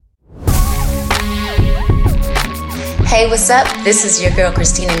Hey, what's up? This is your girl,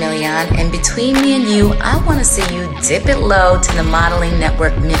 Christina Milian, and between me and you, I want to see you dip it low to the Modeling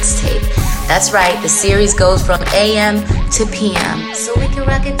Network mixtape. That's right, the series goes from AM to PM, so we can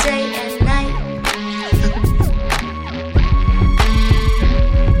rock it day and night.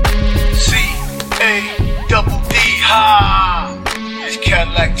 C-A-double-D, ha! It's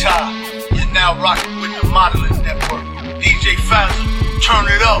Cadillac Ty. You're now rocking with the Modeling Network. DJ Fazzel, turn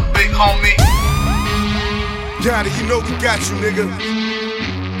it up, big homie. Johnny, you know we got you, nigga.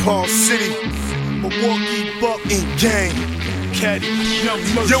 Palm City, Milwaukee, Buck, and Gang. Caddy, Young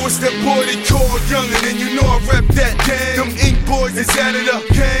Mercy. Yo, it's that boy they call Youngin', and you know I rep that gang. Them ink boys is added up,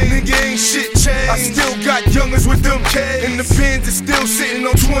 gang. Nigga ain't shit changed. I still got youngers with them K's. And the pins is still sitting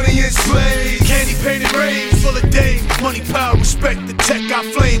on 20-inch blades. Candy painted rings, full of dame. Money, power, respect, the tech I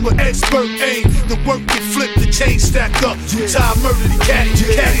flame with expert aim. The work get flipped, the chain stacked up. Ty murder the caddy,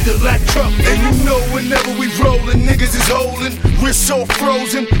 caddy the black truck. And you know whenever we rollin', niggas is holding. We're so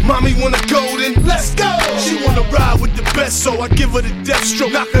frozen, mommy want a golden. Let's go! She wanna ride with the best, so I give her the death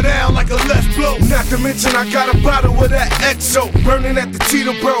stroke. Knock her down like a left blow. Not to mention I got a bottle of that XO, burning at the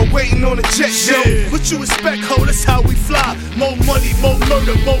Teterboro, waiting on a jet show. Yeah. What you expect, ho? That's how we fly. More money, more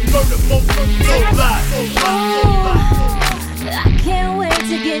murder, more murder, more murder. No lie, no lie, no lie. I can't wait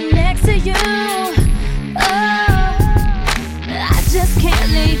to get next to you. Oh, I just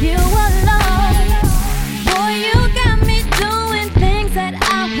can't leave you alone. Boy, you got me doing things that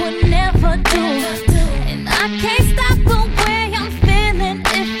I would never do, and I can't stop the way I'm feeling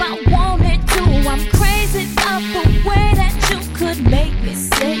if I wanted to. I'm crazy about the way that you could make me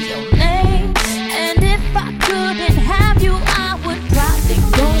say your name, and if I couldn't have you, I would probably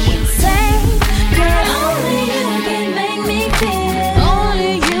go insane. Girl, only you can make me feel.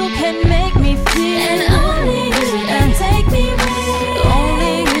 Only you can make me feel. And only you can take me away.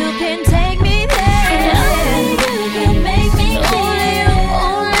 Only you can take me there. And only you can make me feel.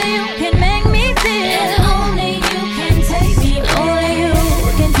 Only you can make me feel. And only you can take me. Only you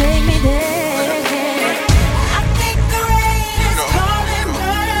can take me there. I think the rain is calling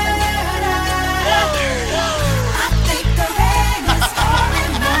murder. I think the rain is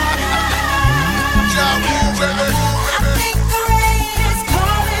calling murder. I think the rain is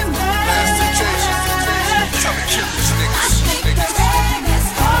calling murder. I think the rain is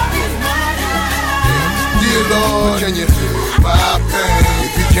calling murder. Dear Lord, can you feel my pain?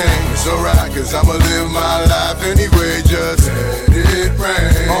 If you can, it's alright, cause I'ma live my life anyway. Just let it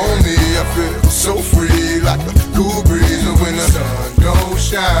rain on me. I feel so free, like a cool breeze when the sun don't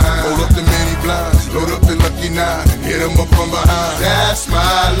shine. Hold up the mini blinds, load up the lucky 9, and hit 'em up from behind. That's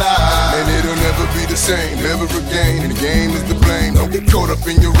my life, and it'll never be the same, never again. And the game is to blame. Don't get caught up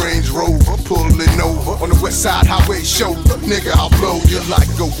in your Range Rover, pulling over on the West Side Highway shoulder. Nigga, I'll blow you like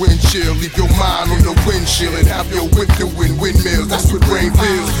a wind chill. Leave your mind on the windshield and have your whip doing windmills. That's what rain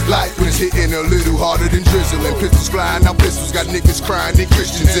feels like when it's hitting a little harder than drizzling. Pistols flying out, pistols got niggas crying, they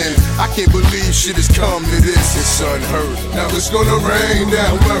Christians in. I can't believe shit has come to this. It's unheard of. Now it's gonna rain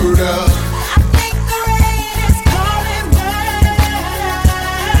down murder. I think the rain is calling murder.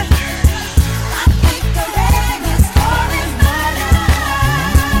 I think the rain is calling murder.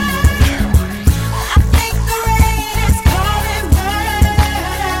 I think the rain is calling murder.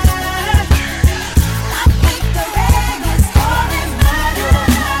 I think the rain is calling murder.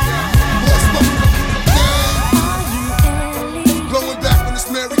 Blowing back on this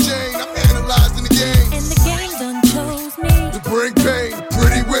Mary Jane, I'm analyzing the game. And the game done chose me. To bring pain,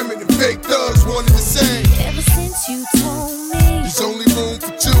 pretty women and fake thugs wanted the same. Ever since you told me There's only room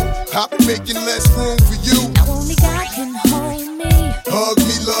for two. I've been making less room for you. now only God can hold me. Hug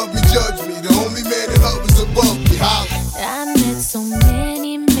me, love me, judge me. The only man that hovers above me. Holla. I met so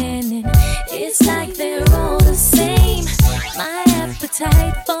many men and it's like they're all the same. My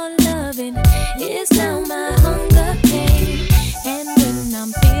appetite for loving is now my hunger pain. And when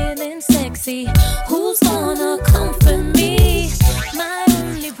I'm feeling sexy, who's gonna comfort me? My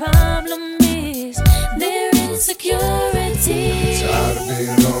only problem is their insecurity. Tired of being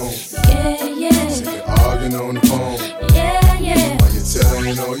alone. Yeah, yeah, Sick of arguing on the phone. yeah, yeah, While you're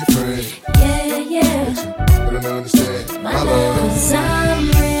telling all your friends. yeah, yeah. But I don't understand my love. 'Cause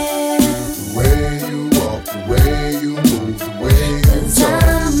I'm real. The way you walk, the way you move, the way you talk,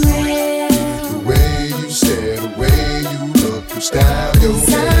 I'm real. the way you stare, the way you look, your style, your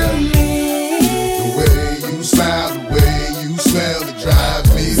hair, I'm the real. way you smile, the way you smell, it drives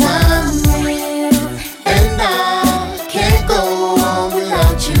me wild. I'm real. And I can't go on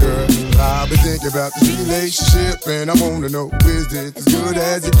without you, girl. I've been thinking about this relationship, and I wanna know, is this as good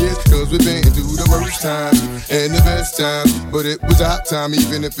as it gets? Cause we've been through the worst times and the best times, but it was our time,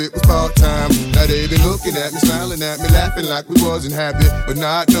 even if it was part-time. Now they been looking at me, smiling at me, laughing like we wasn't happy, but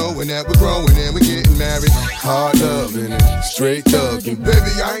not knowing that we're growing and we're getting married. Hard loving and straight thugging.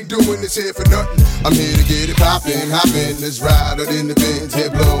 Baby, I ain't doing this here for nothing. I'm here to get it poppin', hoppin'. Let's ride out in the Benz,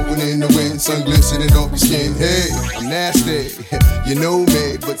 head blowing in the wind, sun glistening off your skin. Hey, I'm nasty, you know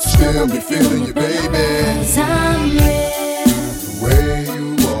me, but still be feeling you, baby. 'Cause I'm real. The way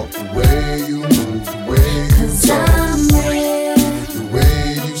you walk, the way you move, the way you talk, the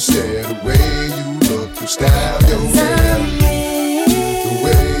way you stare, the way you look, your style, your hair, the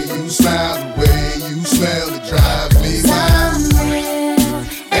way you smile, the way you smell, it drives me wild.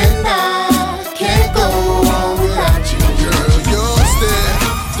 And I can't go on without you, girl. Your stare,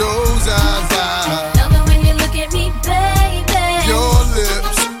 those eyes, Love it when you look at me, baby. your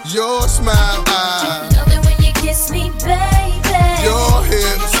lips, your smile, Love it when you kiss me, baby. your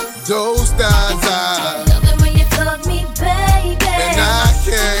hips, those thighs, Love it when you hug me, baby. and I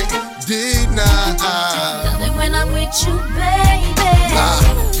can't deny. Love it when I'm with you, baby.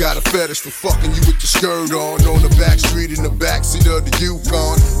 I got a fetish for fucking you with your skirt on the back street in the backseat of the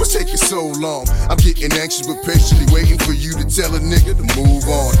Yukon. What's taking so long? I'm getting anxious but patiently waiting for you to tell a nigga to move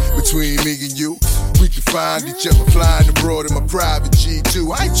on. Between me and you, we can find each other flying abroad in my private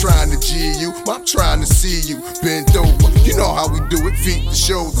G2. I ain't trying to G you, I'm trying to see you bent over. You know how we do it, feet to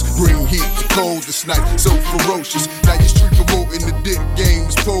shoulders, bring heat to cold this night, so ferocious. Now your street promoting the dick game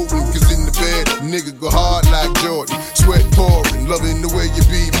is potent, cause in the bed, nigga go hard like Jordan. Sweat pouring, loving the way you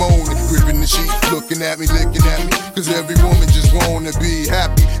be moaning, gripping the sheet, looking at me, licking at me, cause every woman just wanna be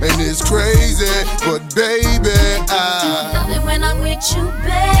happy, and it's crazy, but baby, I Love it when I'm with you,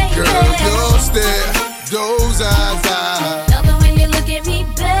 baby. girl, your stare, those eyes, Love it when you look at me,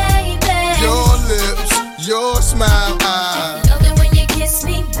 baby. your lips, your smile, Love it when you kiss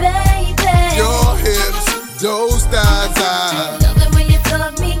me, baby. your hips, those thighs, Love it when you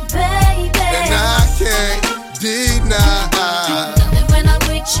hug me, baby. and I can't deny. Love it when I'm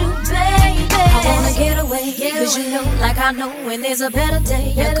with you, baby. I wanna get away, cause you know, like I know, when there's a better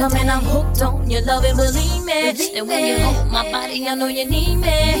day, you're coming, I'm hooked on your love and believe me. And when you hold my body, I know you need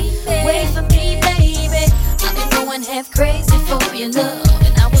me. Wait for me, baby. I've been going half crazy for your love,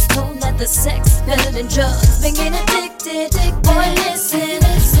 and I was told that the sex is better than drugs. Been getting addicted, boy, listen.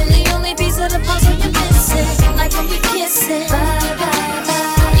 The only piece of the puzzle you're missing, like when we kissing. Bye, bye,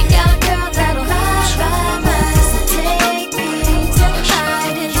 bye. You got a girl that'll ride, ride, ride. So take me to the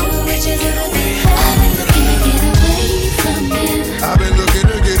ride and do what you do to me. I've been looking to get away from I've been looking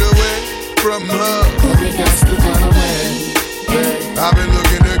to get away from men. her. But we got to run away. I've been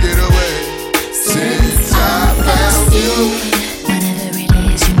looking to get away since I found you. Whatever it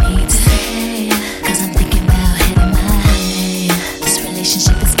is you need to say, cause I'm thinking about hitting my head. This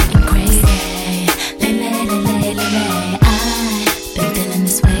relationship is getting crazy. I've been feeling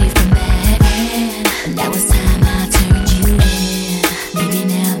this way from back then, and now it's time I turned you in. Maybe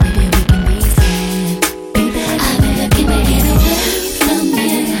now, maybe we can be friends. Baby, I've been looking to get away from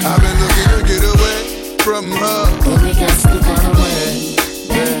you. I've been looking to get away from her. But we got to run away.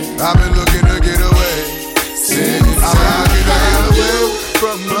 I've been looking to get away since I get away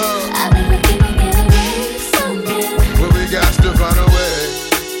from her. I've been looking to get away from you. But we got to run away,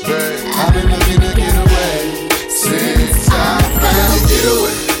 babe. I've been looking to get away since I found you. Get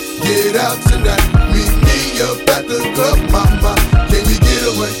away, get out tonight. Meet me up at the club, mama. Can you get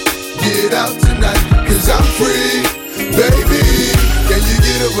away, get out tonight? Cause I'm free, baby. Can you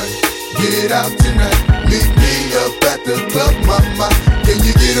get away, get out tonight? Meet me up at the club, mama. Can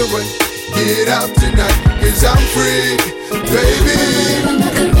you get away, get out tonight? Cause I'm free, baby.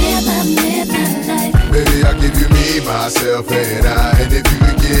 Baby, I give you me, myself, and I. And if you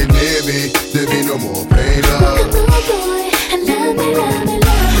can get near me, there be no more pain, love.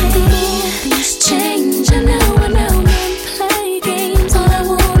 Things change, I know, don't play games. All I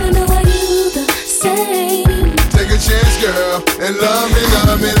wanna know, are you the same? Take a chance, girl, and love me,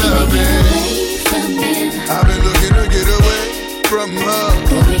 love me, love me. I've been looking to get away from her.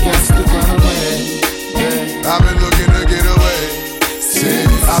 But we got to run away. I've been looking to get away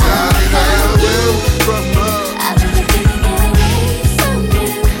since I got away from her. I've been looking to get away from you.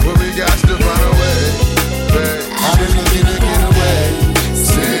 But we got to run away, babe. I've been looking to get away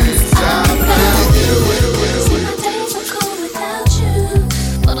since I found you. See, my days are cold without you,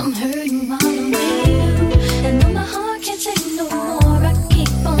 but I'm hurting while I'm with you. And though my heart can't take no more, I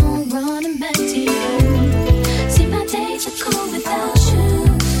keep on running back to you. See, my days are cold without you,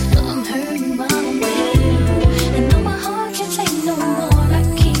 but I'm hurting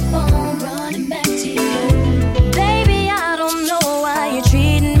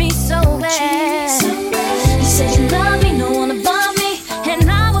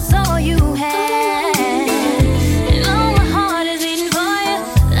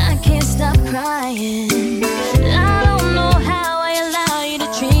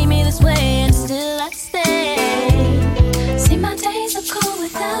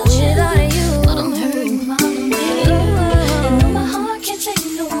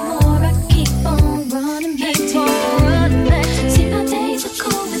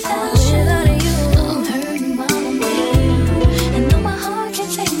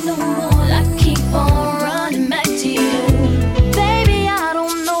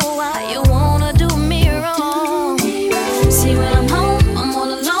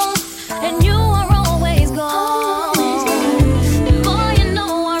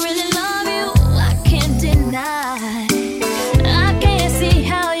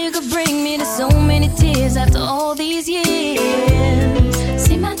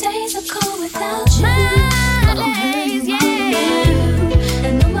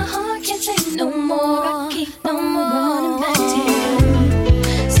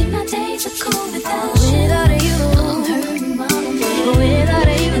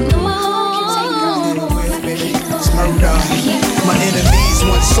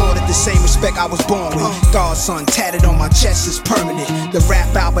respect I was born with. Godson tatted on my chest is permanent. The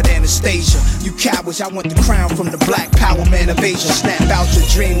rap Albert Anastasia. You cowards, I want the crown from the black power man of Asia. Snap out your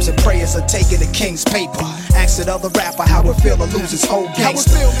dreams and prayers are taking the king's paper. Ask that other rapper how it feel to lose his whole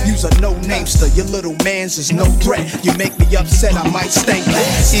gangster. Use a no-namester, your little man's is no threat. You make me upset, I might stink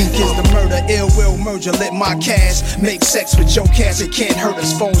last. Ink is the murder, ill will merger, lit my cash. Make sex with your cats, it can't hurt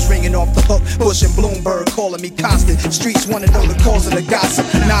us. Phones ringing off the hook, Bush and Bloomberg calling me constant. Streets wanna know the cause of the gossip.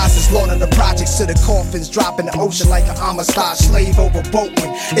 Nas is loading the projects to the coffins, dropping the ocean like an Amistad slave over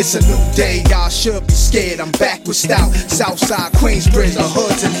boatman. It's a new day, y'all should be scared. I'm back with stout, Southside, Queensbridge, the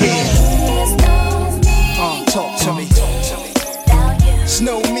hoods in here. Talk to me.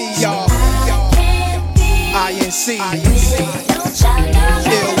 Snow me, y'all. INC.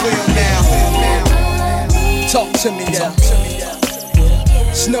 Ill will now. Talk to me, y'all.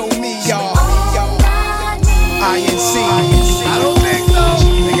 Snow me, y'all. INC. I don't think so.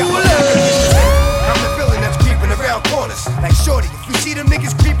 They got my love. I'm the villain that's creeping around corners. Like shorty, if you see them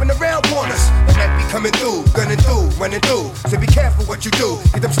niggas creeping around corners, they might be coming through, gunning through, running through. So be careful what you do,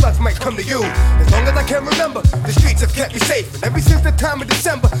 cause them sluts might come to you. As long as I can remember, the streets have kept me safe. And ever since the time of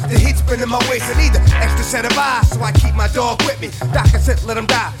December, the heat's been in my waist. I need an extra set of eyes, so I keep my dog with me. Doctor said let him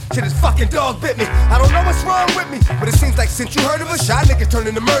die, shit his fucking dog bit me. I don't know what's wrong with me, but it seems like since you heard of us, shy niggas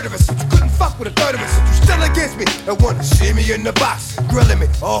turning to murderers. Since you couldn't fuck with a third of us, since you still against me, and wanna see me in the box, grilling me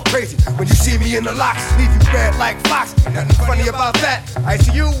all crazy. When you see me in the locks, leave you red like Fox. Ain't nothing funny about that. I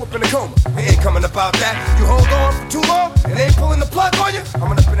see you up in a coma, it ain't coming about that. You hold on for too long, and they ain't pulling the plug on you. I'm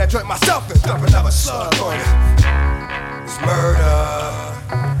gonna up in that joint myself and dump another slug on you. It's murder.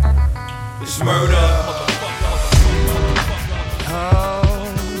 It's murder.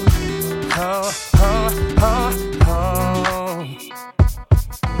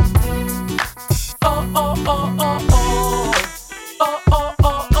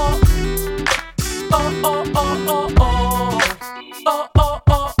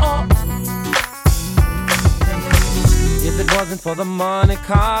 Wasn't for the money,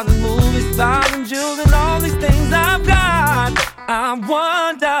 cars and movie stars and jewels and all these things I've got, I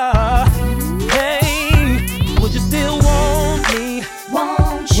wonder, hey, would you still want me?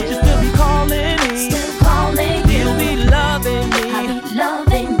 Won't you? Would you still be calling me? Still calling you. You'll be loving me. I'll be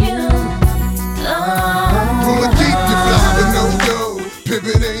loving you. From a deep you fly to no go.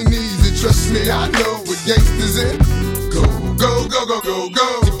 Pimpin' ain't easy, trust me, I know what gangsters in. Go, go, go, go, go, go.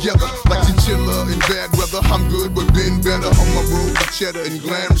 Together like chinchilla in bad weather. I'm good, but been better on my road with cheddar and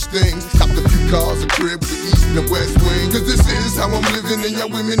glamorous things. Copped a few cars, a crib with the east and the west wing. Cause this is how I'm living, and y'all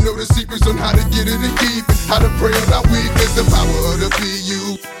women know the secrets on how to get it and keep it. How to pray about weakness, the power of the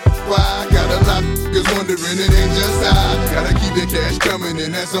PU. Why? Got a lot of niggas wondering, it ain't just I. Gotta keep the cash coming,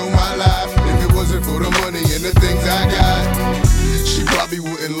 and that's on my life. If it wasn't for the money and the things I got, she probably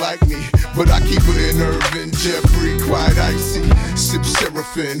wouldn't like me. But I keep her in Irvin, Jeffrey, quite icy. Sip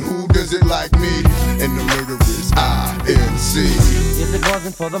Seraphim, who does it like me? And the murderers, INC. If it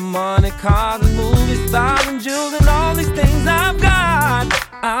wasn't for the money, cars and movie stars and jewels and all these things I've got,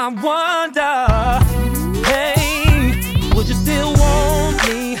 I wonder, hey, would you still want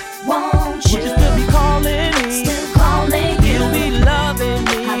me? Won't you? Would you still be calling me? Still calling you. You'll be loving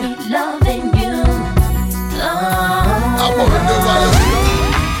me. I'll be loving you. I wanna know why you.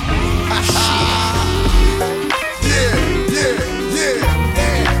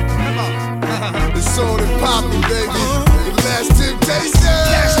 It's on and poppin', baby. The last temptation.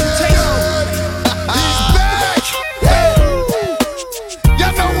 Last temptation. He's back. Hey.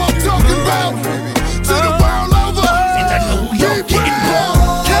 Y'all know what I'm talking about. To the world over. And I know you're getting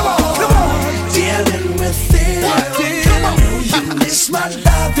bored. Come on. Dealing with it. I know you miss my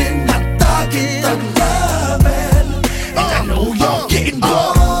loving, my thugging, the loving. And I know you're getting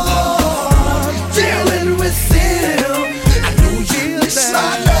bored. Dealing with it. I know you miss my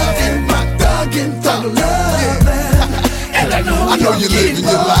loving, my thugging, the loving. And I know you're living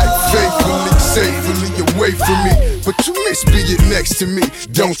your life faithfully, safely away from me. But you miss being next to me,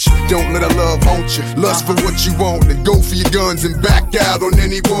 don't you? Don't let our love haunt you. Lust for what you want and go for your guns and back out on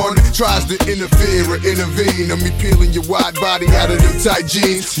anyone that tries to interfere or intervene. I'm me peeling your wide body out of them tight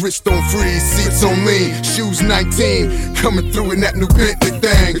jeans. Wrist on freeze, seats on lean, shoes 19. Coming through in that new Bentley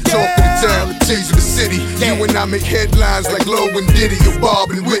thing. The talk of the town, the tease of the city. You and I make headlines like Lowe and Diddy or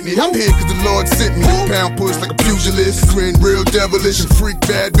Bob and Whitney. I'm here cause the Lord sent me. Pound push like a pugilist. Grin real devilish and freak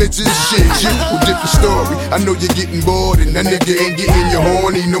bad bitches. Shit, you a different story. I know you're getting bored and that nigga ain't getting you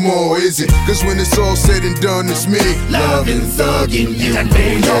horny no more, is it? Cause when it's all said and done, it's me loving, thugging you. I know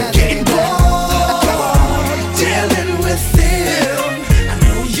you're getting bored. Dealing with it. I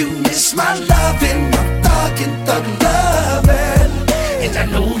know you miss my loving, my thugging, thug loving. And And I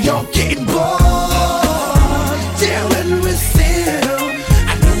know you're getting bored dealing with him.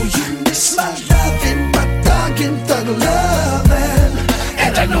 I know you miss my loving, my thuggin' thug loving.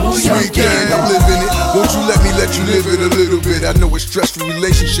 And I know you're getting I'm living it. Won't you let you live it a little bit? I know a stressful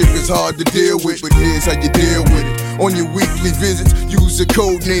relationship is hard to deal with, but here's how you deal with it. On your weekly visits, use a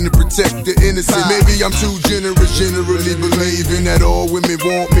code name to protect the innocent. Maybe I'm too generous, generally believing that all women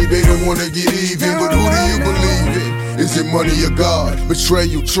want me, they don't wanna get even. But who do you believe in? Is it money or God?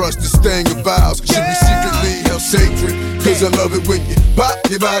 Betrayal, trust, this thing of vows should be secretly held sacred. Cause I love it when you pop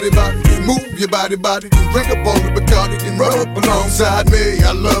your body, move your body, then drink up on the Bacardi, then run up alongside me.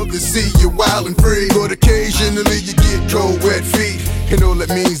 I love to see you wild and free, but occasionally you get cold, wet feet. And all that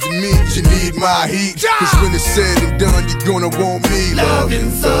means to me is you need my heat. Cause when it's said and done, you're gonna want me. Loving,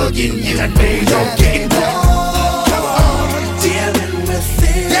 thugging, you got me, don't get bored. Come on, dealing with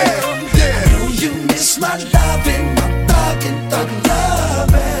him. I know you miss my loving, my thugging, thug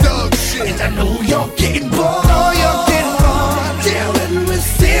loving. Thug shit. And I know you're getting bored. Dealing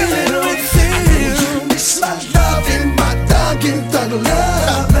with him. I know you miss my loving, my thugging, thug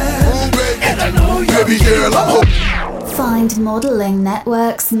loving. And I know you're baby girl, I'm Find Modeling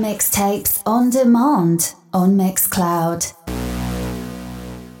Network's mixtapes on demand on Mixcloud.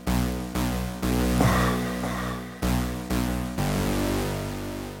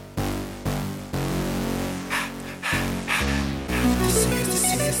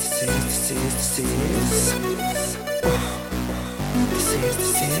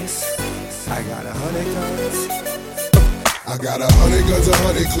 I got 100 guns. I got 100 guns,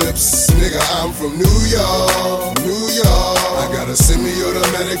 100 clips. Nigga, I'm from New York, New York. I got a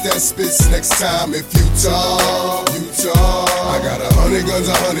semi-automatic that spits next time if you talk, you talk. I got 100 guns,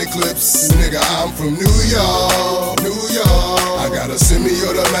 100 clips. Nigga, I'm from New York, New York. I got a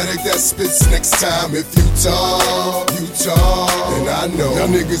semi-automatic that spits next time if you talk, you talk. And I know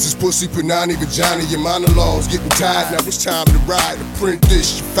y'all niggas is pussy, punani, vagina. Your monologues getting tired. Now it's time to ride. To print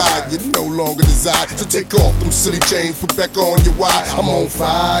this, you fired. You no longer desire. So take off them silly chains, put back on your wire. I'm on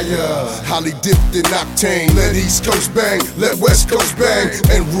fire, highly dipped in octane. Let East Coast bang, let West Coast bang.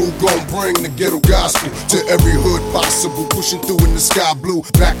 And Rue gon' bring the ghetto gospel to every hood possible. Pushing through in the sky blue,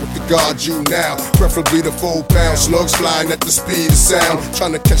 back with the guard you now. Preferably the 4-pound slugs flying at the speed of sound.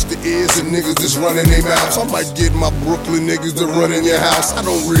 Trying to catch the ears of niggas that's running their mouths. I might get my Brooklyn niggas to run in your house. I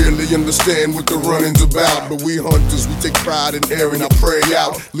don't really understand what the running's about, but we hunters, we take pride in airing our prey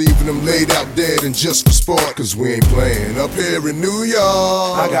out, leaving them laid out dead and just for sport. Cause we ain't playing up here in New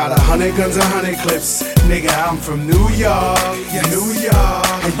York. I got 100 guns, 100 clips. Nigga, I'm from New York, New York.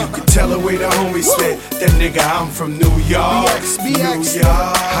 And you can tell the way the homies spit. That nigga, I'm from New York, New York.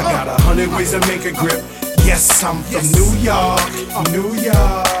 I got 100 ways to make a grip. Yes, I'm from New York, New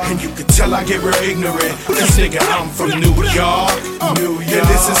York. And you can tell I get real ignorant. Cause nigga, I'm from New York, New York. And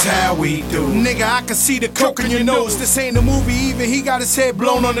this is how we do. Nigga, I can see the coke in your nose. This ain't a movie even, he got his head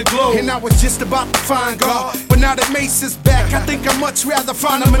blown on the globe. And I was just about to find God, but now that Mace is back, I think I'd much rather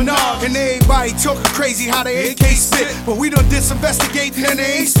find a Menard. And everybody talking crazy how they AK spit, but we done disinvestigating and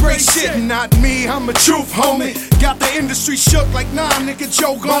they ain't spray shit. Not me, I'm a truth homie. Got the industry shook like, nah, nigga,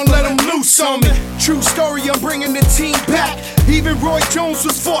 Joe gon' let him loose on me. True story, I'm bringing the team back. Even Roy Jones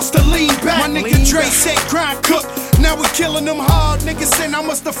was forced to lean back. My nigga Dre said grind cook. Now we killing them hard. Niggas saying I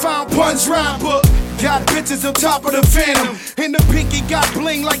must have found Pun's rhyme book. Got bitches on top of the Phantom, and the pinky got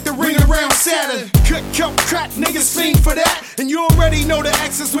bling like the ring around Saturn. Cut, crack, niggas fiend for that. And you already know the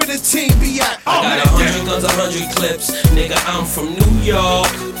X's where the team be at. I got 100 guns, 100 clips. Nigga, I'm from New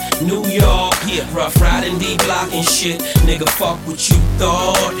York, New York. Yeah, rough riding, D-block and shit. Nigga, fuck what you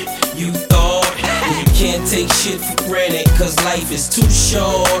thought, you thought. You can't take shit for granted, cause life is too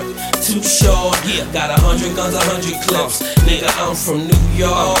short, too short. Yeah, got 100 guns, 100 clips. Nigga, I'm from New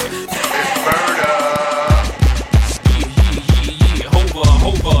York. Murder. Yeah.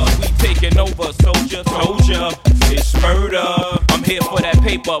 Over. We taking over, soldier. It's murder. I'm here for that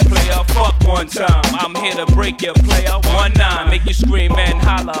paper, player. Fuck one time. I'm here to break your player. 1-9. Make you scream and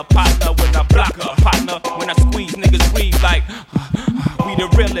holler. Partner when I block a partner. When I squeeze, niggas breathe like we the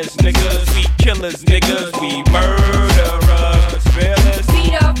realest niggas. We killers, niggas. We murderers. Fearless.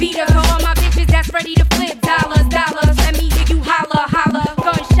 Beater, for all my bitches that's ready to flip dollars. Let me hear you holler.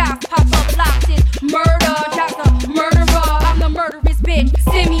 Gunshots pop up, locked in. Murder, just a murderer. I'm the murderous bitch.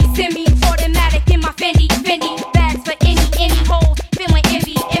 Semi, automatic in my Fendi. Bags for any holes. Feeling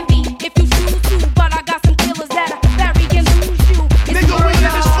envy. If you choose to, but I got some killers that are bury and lose you. Nigga, we in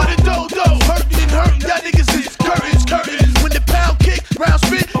this for the dodo. Hurtin'. Y'all niggas is curtains. When the pound kick, round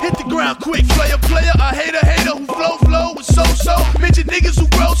spit, hit the ground quick. Player, a hater who flow.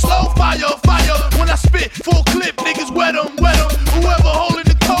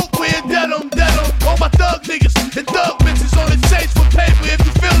 thug niggas and thug bitches on the chase for paper if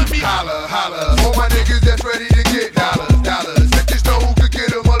you feeling me. Holla, holla, all my niggas that's ready to get dollars, dollars. Bitches know who could get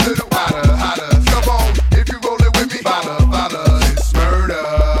them a little hotter, hotter. Come on, if you rollin' with me, holla, holla, it's murder.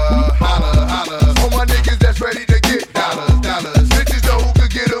 Holla, holla, all my niggas that's ready to get dollars, dollars. Bitches know who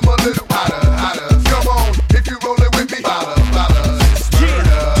could get them a little hotter, hotter. Come on, if you rollin' with me, holla, holla, it's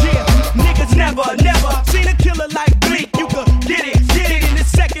murder. Yeah, niggas never seen a killer like Bleak. You could get it in a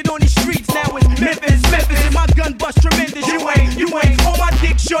second on these streets. Now it's Memphis, and my gun bust tremendous. You ain't on my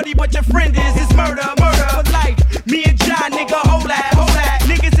dick, shorty, but your friend is. It's murder for life. Me and John, nigga, hold that.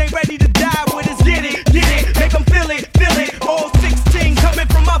 Niggas ain't ready to die with us. Get it. Make them feel it. All 16 coming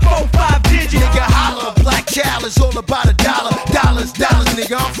from my 4-5 digits. Nigga, holla, Black Cal is all about a dollar. Dollars,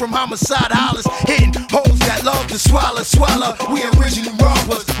 nigga, I'm from homicide hollers. Hitting hoes that love to swallow. We original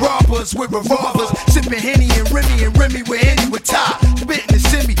robbers with revolvers. Sipping Henny and Remy with Henny with Ty.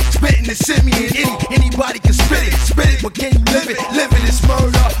 Spitting the semi, and anybody can spit it, but can you live it? Living is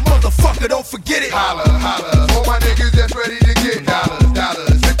murder, motherfucker, don't forget it. Holla, holla, all my niggas that's ready to get dollars,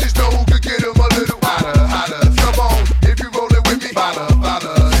 dollars. Bitches know who could get them a little hotter, hotter. Come on, if you rollin' with me, holla,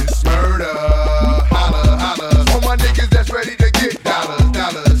 holla, it's murder. Holla, holla, all my niggas that's ready to get dollars,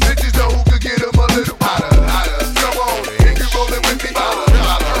 dollars. Bitches know who could get them a little hotter, hotter. Come on, if you rollin' with me, holla,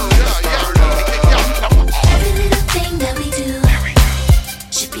 holla, it's murder. Every little thing that we do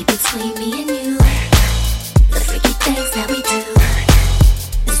should be between me and you. The freaky things that we do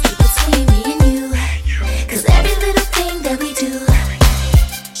is keep between me and you. 'Cause every little thing that we do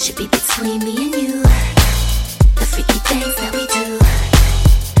should be between me and you. The freaky things that we do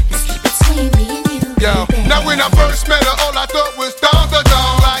is keep between me and you. Yo, now when I first met her, all I thought was dong.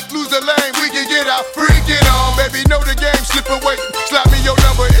 Like lose a lane, we can get out, freaking on. Baby, know the game, slip away, slap me your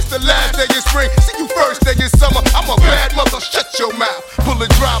number. It's the last day of spring, see you first day of summer. I'm a bad mother, shut your mouth. Pull a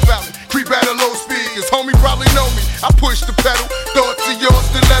drop out, creep at a low speed. 'Cause homie probably know me. I push the pedal, thoughts of your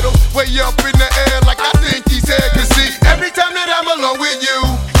stiletto, way up in the air like I think he's here. 'Cause see, every time that I'm alone with you,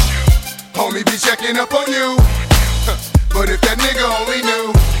 homie be checking up on you. But if that nigga only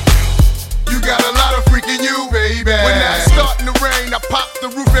knew, you got a lot of freaking you, baby. When that's starting to rain, I pop the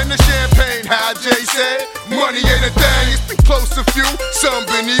roof and the champagne. How Jay said, money ain't a thing. It's been close to few, some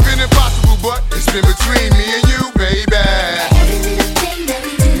been even impossible, but it's been between me and you, baby. Every little thing that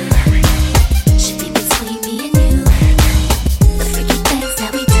we do should be between me and you. The freaky things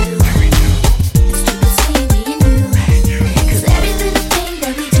that we do is keep between me and you. 'Cause every little thing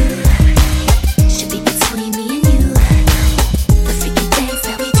that we do should be between me and you. The freaky things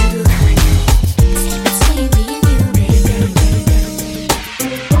that we do is keep between me and you, baby.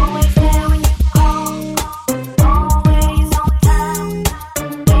 Always there when you call, always on time.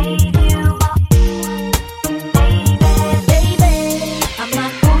 Gave you my baby. I'm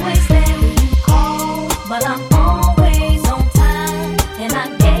not always there when you call, but I'm always on time, and I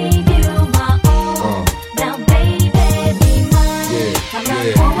gave you my all. Now, baby, be mine. I'm not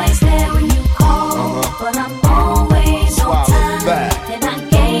always there when you call, but I'm always on time, and I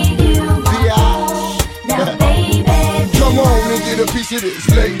gave you my all. Now, baby, Come on and get a piece of this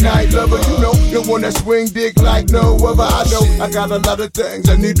late night lover. You know, the one that swing dick like no other. I know I got a lot of things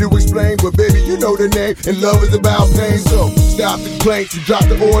I need to explain, but baby, you know the name, and love is about pain. So stop the complaints and drop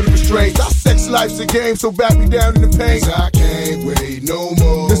the order of restraints. Our sex life's a game, so back me down in the pain. 'Cause I can't wait no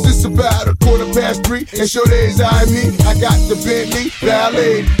more. This is about 3:15, and sure days I me. I got the Bentley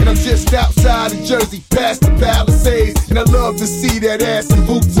Ballet, and I'm just outside of Jersey, past the Palisades. And I love to see that ass in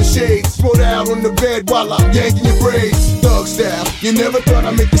boots and shades. Throw out on the bed while I'm yanking your braids. Thug style, you never thought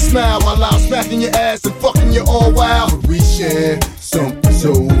I'd make you smile while I'm smacking your ass and fucking you all wild. But we share something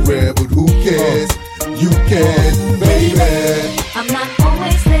so rare, but who cares? You can, baby. I'm not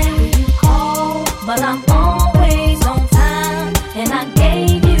always there when you call, but I'm always on time, and I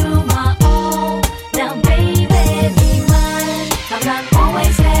gave you my all. Now, baby, be mine. I'm not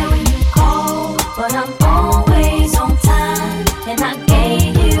always there when you call, but I'm always on time, and I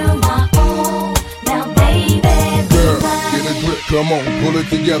gave you my all. Now, baby, be Girl, mine. get a grip, come on, pull it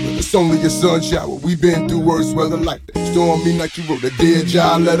together. It's only a sun shower. We've been through worse weather like that. Stormy night, you wrote a dear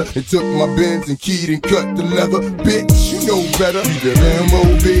job letter and took my Benz and keyed and cut the leather. Bitch, you know better. Keep it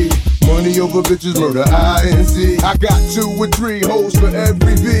M.O.B. Money over bitches, murder I.N.C. I got 2 or 3 hoes for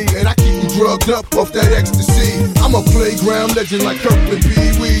every V, and I keep them drugged up off that ecstasy. I'm a playground legend like Kirkland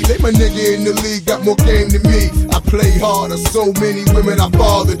Pee Wee. They my nigga in the league, got more game than me. I play harder, so many women I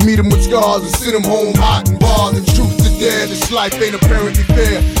fathered. Meet them with scars and send them home hot and bothered. Truth to dare, this life ain't apparently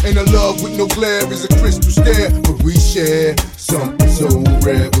fair. Ain't a love with no glare is a crystal stare. But we share something so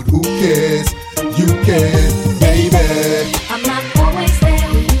rare, but who cares? You can, baby. I'm not always there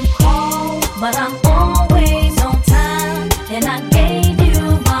when you call, but I'm always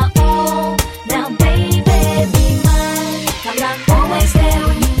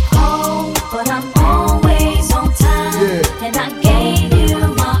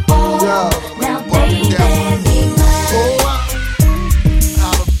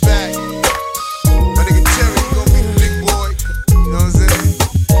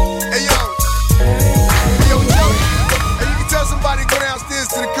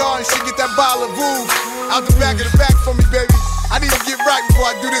and she get that bottle of booze out the back for me, baby. I need to get right before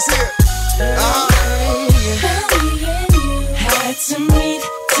I do this here. Had to meet,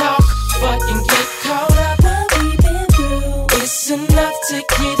 talk, fucking get caught up. What we've been through, it's enough to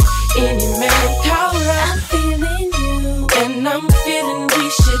get any man caught up. I'm feeling you, and I'm feeling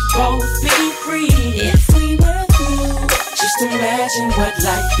we should both be free if we were through. Just imagine what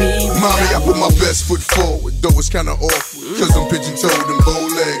life be. Mommy, I put my best foot forward, though it's kinda awkward, cause I'm pigeon-toed and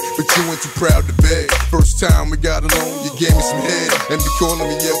bow-legged, but you ain't too proud to beg. First time we got along, you gave me some head, and be calling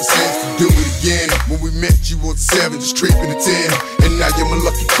me ever since to do it again. When we met, you was 7, just creeping to 10, and now you're my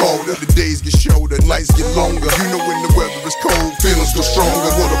lucky caller. The days get shorter, nights get longer. You know when the weather is cold, feelings go stronger.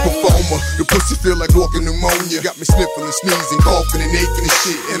 What a performer, the pussy feel like walking pneumonia. Got me sniffling, sneezing, coughing, and aching and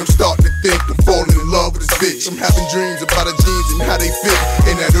shit, and I'm starting to think I'm falling in love with this bitch. I'm having dreams about her jeans and how they fit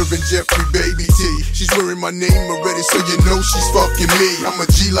in that Irvin Jeffrey baby tee. She's wearing my name already, so you know she's fucking me. I'm a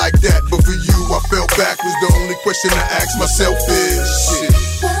G like that, but for you I fell backwards. The only question I ask myself is shit.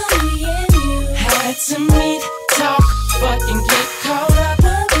 Had to meet, talk, fucking get caught up.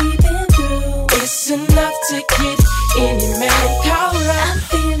 What we've been through, it's enough to get any man caught up. I'm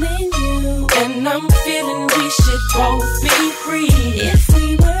feeling you, and I'm feeling we should both be free if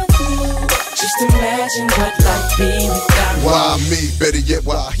we were through. Just imagine what life be without. Why me? Better yet,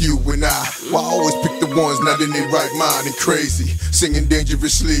 why you and I? Why always pick the ones not in their right mind and crazy? Singing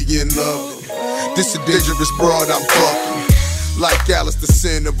dangerously in love. This a dangerous broad I'm fucking. Like Alice, the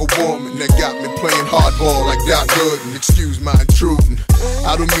sin of a woman that got me playing hardball like Doc Gooden. Excuse my intruding.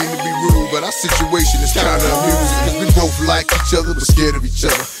 I don't mean to be rude, but our situation is kinda amusing, cause we both like each other but scared of each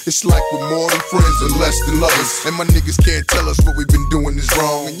other. It's like we're more than friends and less than lovers, and my niggas can't tell us what we've been doing is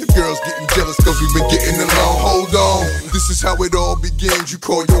wrong, and your girl's getting jealous cause we've been getting along. Hold on, this is how it all begins. You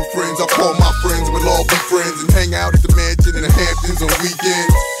call your friends, I call my friends. We'll all be friends and hang out at the mansion in the Hamptons on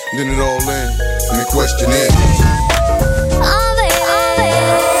weekends. Then it all ends, and the question is,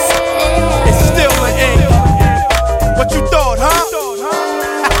 it's still an A. What you thought, huh?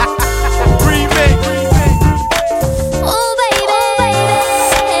 Remake. Oh baby,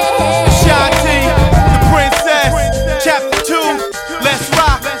 Shanti, the princess. Chapter 2. Let's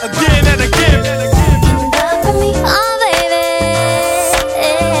rock again and again. oh baby,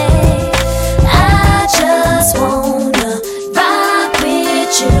 I just wanna rock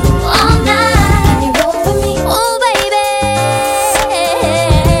with you all night. Can you roll for me? Oh baby,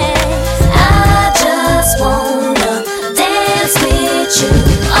 I just wanna dance with you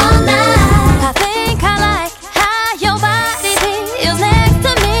all night. I think I like how your body feels next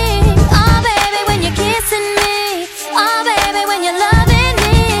to me. Oh baby, when you're kissing me. Oh baby, when you're loving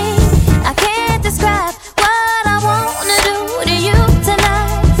me. I can't describe what I wanna do to you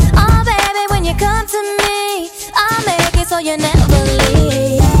tonight. Oh baby, when you come to me, I'll make it so you never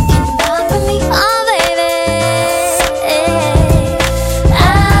leave. Can you rock with me? Oh baby,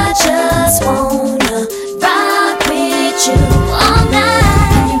 I just wanna rock with you all night.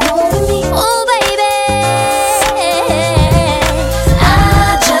 Can you roll with me? Oh baby,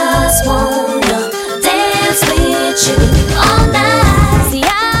 I just wanna dance with you all night. See,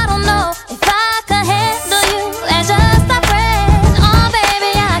 I don't know if I could handle you as just a friend. Oh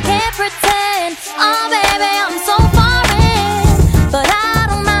baby, I can't pretend. Oh baby, I'm so foreign, but I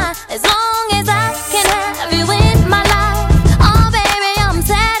don't mind as long as I can have you in my life. Oh baby, I'm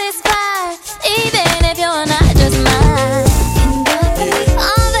satisfied even if you're not just mine.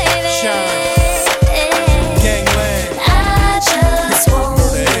 Oh baby, Gangland. I just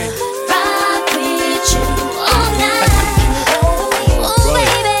wanna rock with you all night. Oh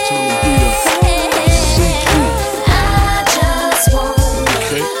baby, I just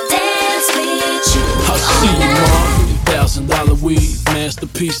wanna dance with you I see you, mom. $1,000 weed,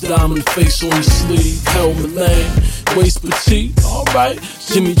 masterpiece, diamond face on your sleeve. Helmet lane, waist petite, alright.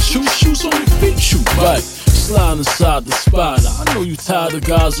 Jimmy Choo shoes on your feet, shoot right. Slide inside the spider. I know you tired of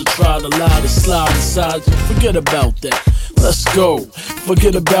guys that try to lie to slide inside you. Forget about that. Let's go.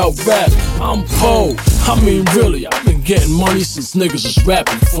 Forget about rap. I'm Poe. I mean, really, I've been getting money since niggas was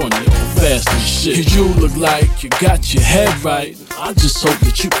rapping funny, fast and shit. You look like you got your head right. I just hope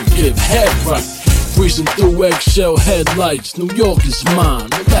that you can give head right. Freezing through eggshell headlights. New York is mine.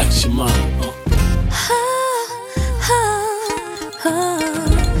 Relax your mind.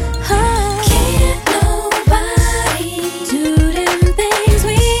 Can't nobody do them things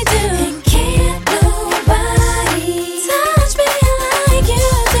we do, and can't nobody touch me like you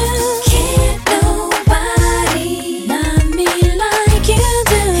do. Can't nobody love me like you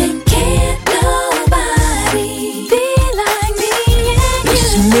do, and can't nobody be like me and you.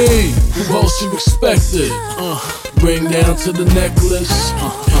 It's me. Who else you expected? Ring down to the necklace.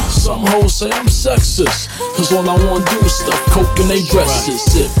 Some hoes say I'm sexist, cause all I wanna do is stuff coke in they dresses.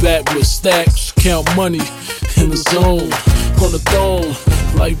 Sit back with stacks, count money in the zone, on the throne.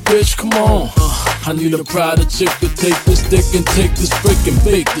 Like, bitch, come on. I need a private chick to take this dick and take this brick and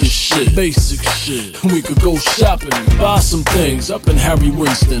bake this shit. Basic shit. We could go shopping and buy some things up in Harry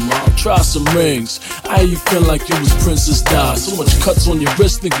Winston. I'll try some rings. I you feel like you was Princess Di. So much cuts on your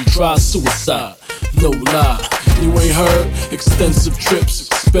wrist, think you tried suicide. No lie, you ain't heard? Extensive trips,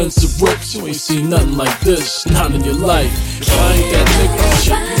 expensive whips. You ain't seen nothing like this, not in your life. If I ain't that nigga,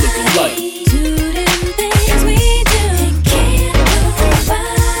 shit, you looking like.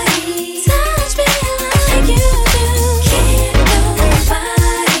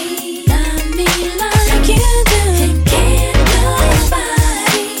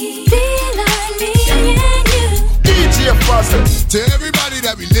 To everybody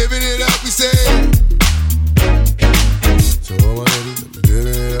that be living it up, we say. So all my ladies that be living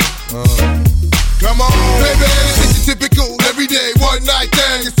it up, come on, baby, it's your typical everyday one night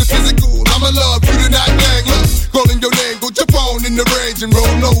thing. It's the physical, I'ma love you tonight, gang. Look, calling your name, go jump on in the range and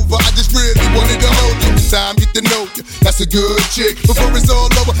roll over. I just really wanted to hold you. This time get to know you. That's a good chick. Before it's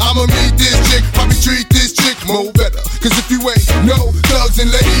all over, I'ma meet this chick. Probably treat this chick more better. Cause if you ain't no thugs and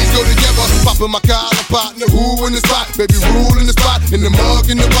ladies go together. Poppin' my collar, partner, who in the spot? Baby, rule in the spot, in the mug,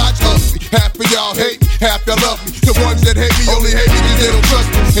 in the watch. Ugly. Half of y'all hate me, half y'all love me. The ones that hate me only hate me cause they don't trust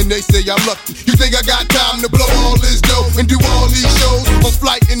me. And they say I'm lucky. You think I got time to blow all this dough and do all these shows? On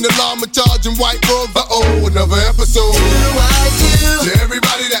flight in the llama, charging white robes. Uh-oh, another episode. To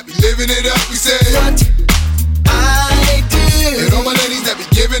everybody that be living it up, we say what I do. And all my ladies that be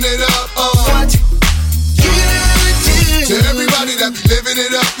giving it up, what you do. To everybody that be living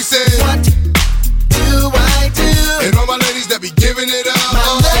it up, we say what do I do? And all my ladies that be giving it up,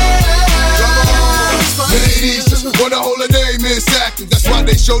 come on, ladies, just wanna hold a name in acting. That's why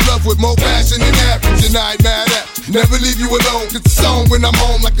they show love with more passion than average. And I ain't mad at you. Never leave you alone. It's a song when I'm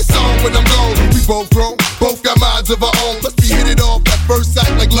home, like a song when I'm gone. We both grown, both got minds of our own. Let's be hit it off at first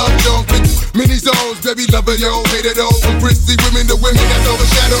sight like Love Jones. Many zones, baby, love it, yo, hate it all. From prissy women to women that's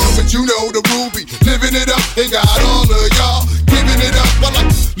overshadowed. But you know the ruby, living it up, and got all of y'all giving it up. I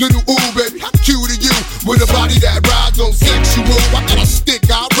like little ooh, baby, how cute are you? With a body that rides on sexual. I got a stick,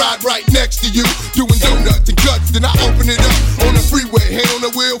 I'll ride right next to you. Doing donuts and guts, then I open it up. On the freeway, hand on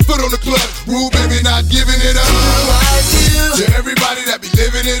the wheel, foot on the clutch. Rule, baby, not giving it up. To everybody that be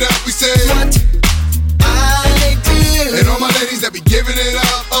living it up, we say what I do. And all my ladies that be giving it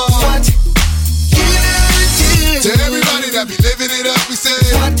up, what you do. To everybody that be living it up, we say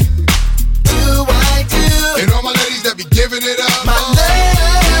what do I do. And all my ladies that be giving it up, my love.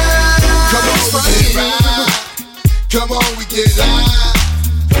 Come on, we get right. Come on, we get live.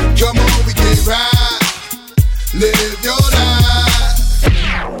 Come on, we get right. Live your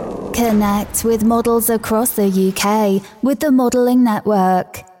life. Connect with models across the UK with the Modelling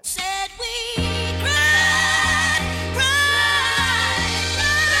Network.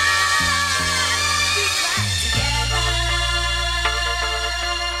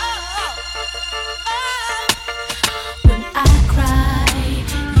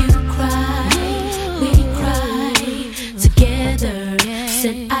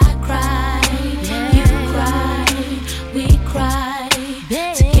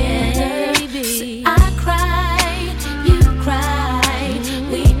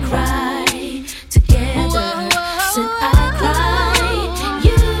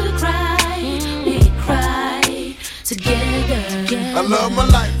 I love my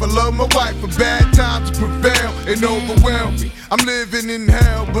life, I love my wife, but bad times prevail and overwhelm me. I'm living in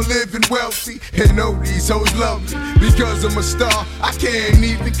hell, but living wealthy. And know these hoes love me because I'm a star. I can't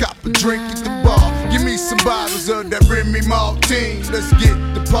even cop a drink at the bar. Give me some bottles of that Remy Martine. Let's get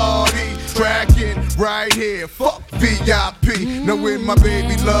the party cracking right here. Fuck VIP. Knowing my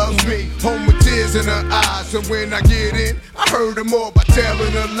baby loves me. Home with tears in her eyes. And when I get in, I heard her more by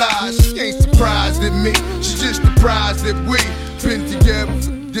telling her lies. She ain't surprised at me. She's just surprised that we been together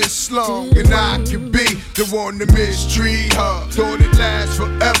this long, and I could be the one to mistreat her. Thought it lasts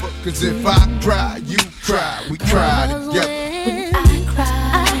forever, cause if I cry, you cry, we cry together. When I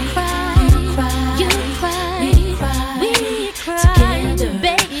cry, you cry, you cry, we cry together,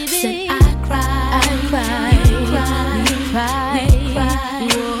 baby. Said I cry, you cry, we cry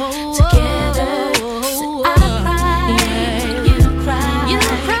together. Said I cry, you cry, we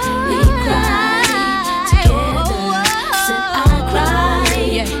cry together. Said I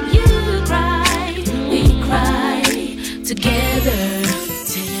cry, you cry, we cry together.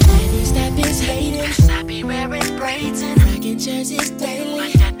 To the ladies that been hating, 'cause I be wearing braids and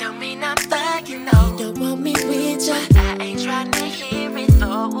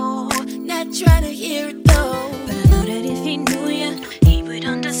try to hear it though. But I know that if he knew you, he would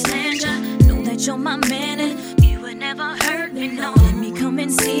understand you. Know that you're my man and you would never hurt me. No, let me come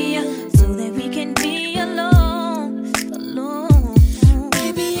and see you so that we can be alone, alone.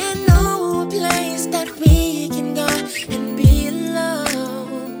 Baby, I know a place that we can go and be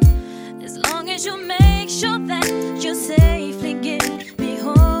alone. As long as you make sure that you safely get me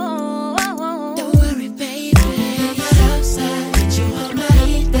home. Don't worry, baby. Outside, you hold my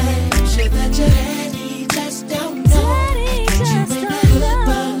heat there. I'm sure that you're ready, just don't know. I got you in the hood,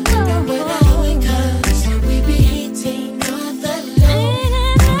 but know when I wake up, so we be eating on the low.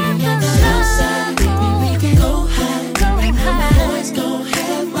 Baby, on the outside, baby, we can go high. Right now, my boys gon'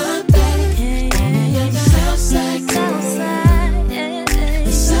 have my back. Baby, on the outside,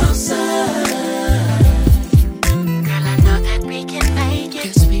 the south side. Girl, I know that we can make it,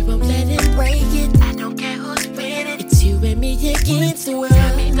 'cause we won't let it break it. I don't care who's winning, it's you and me against the world.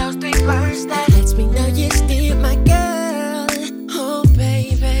 Tell me those 3 words that lets me know you're still my girl. Oh,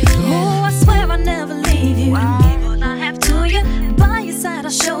 baby. Oh, I swear I'll never leave you. Give all I have to you. By your side,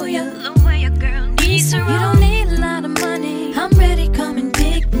 I'll show you the way a girl needs to. You don't need a lot of money. I'm ready, come and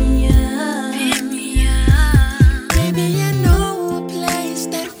pick me up. Pick me up. Baby, I know a place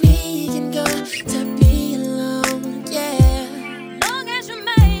that we can go to be alone, yeah. Long as you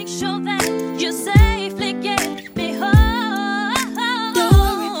make sure that you safely get me home. Don't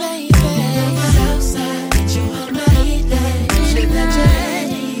worry, baby. Outside, you hold my heat there. Sure that you're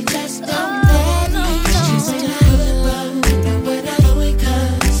ready, just don't let me. Just in the hood, but know when I wake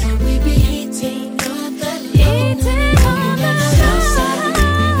up, so we be eating on the low. Outside,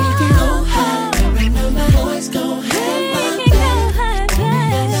 baby, we can go high. Right now, my boys gon' have my back.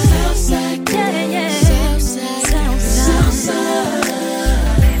 Southside, yeah. Southside.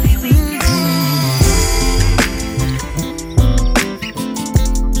 Baby, we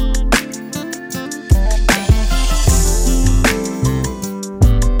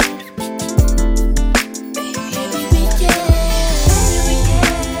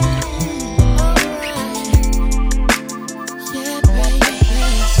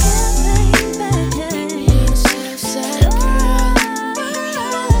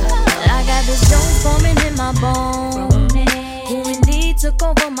I got this joint forming in my bones. Who indeed took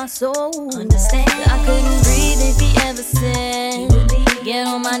over my soul. Understand? I couldn't breathe if he ever said, get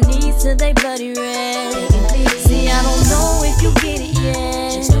on my knees till they bloody red. See, I don't know if you get it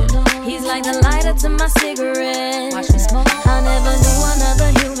yet. He's like the lighter to my cigarette. Watch me smoke. I never knew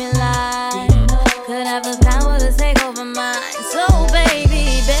another human life could have the power to take over mine. So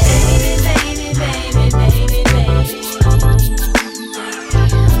baby, baby, baby, baby, baby, baby.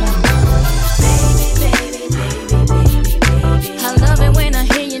 I love it when I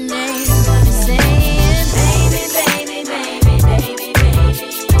hear your name. Saying, baby, baby, baby, baby, baby.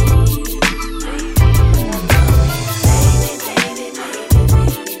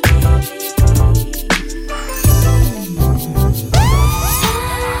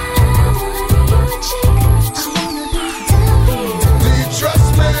 Do you trust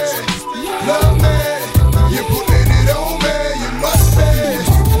me? Love me? You're putting it on me, you must be.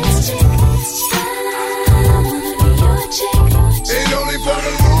 Ain't only for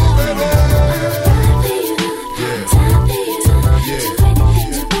the move, baby.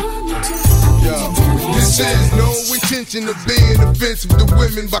 Yeah. This is no intention of being offensive to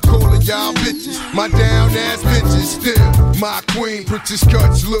women by calling y'all bitches. My down ass bitches still my queen. Princess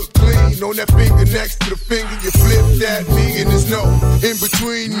cuts look clean on that finger next to the finger. You flip that, me and there's no in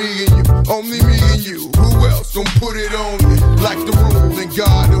between me and you. Only me and you. Who else don't put it on me? Like the rule, and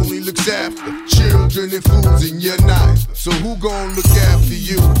God only looks after children and fools, and you're not. So who gon' look after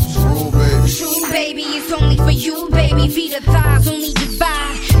you? True, baby. True, baby, it's only for you, baby. Feet or thighs only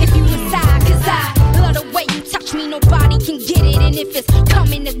divide if you decide. 'Cause I love the way you touch me, nobody can get it. And if it's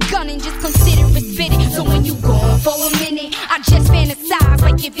coming to gunning, just consider it fitted. So when you gone for a minute, I just fantasize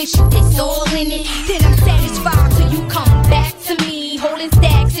like if it's you, it's all in it. Then I'm satisfied till you come back to me, holding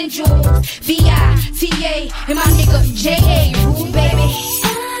stacks and jewels. V-I-T-A and my nigga J-A. Rude, baby.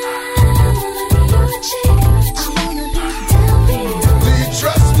 Do you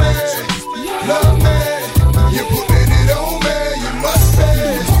trust me? Love me? You're putting it on me, you must be.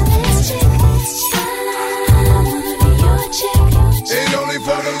 Ain't only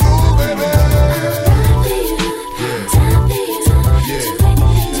for the move, baby.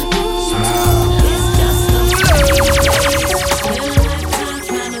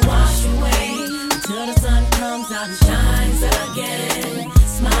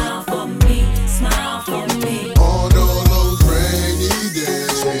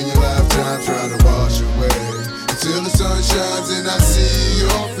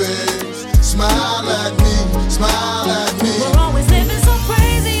 smile at me. We're always living so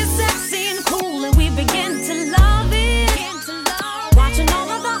crazy and sexy and cool, and we begin to love it. Watching all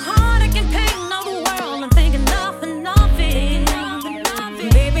of the heartache and pain of the world and thinking nothing of it.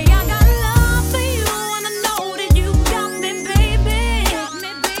 Baby, I got love for you, and I know that you got me, baby.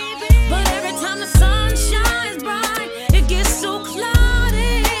 But every time the sun shines bright, it gets so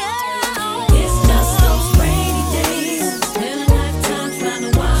cloudy. It's just those rainy days. Spend a lifetime trying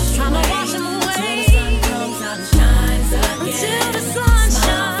to wash them away. Until the sun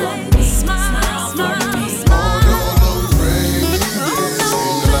shines, smile, smile, smile. All those rainy days, spend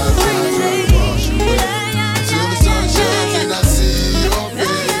a lifetime trying to wash away. Till the sun shines and I see your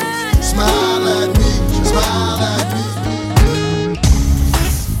face. Smile at me, smile at me.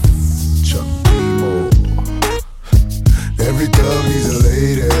 Chuck D. Moore. Every thug needs a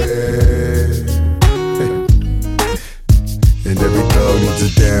lady, and every thug needs a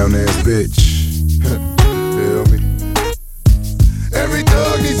down ass bitch. Feel me? Every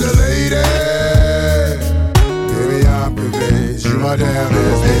thug needs a lady. Baby, I'm convinced you my down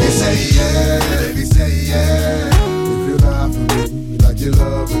ass. Baby, say yeah. Baby, say yeah. If you lie for me like you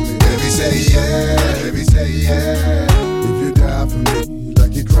loving me. Baby, say yeah. Baby, say yeah. If you die for me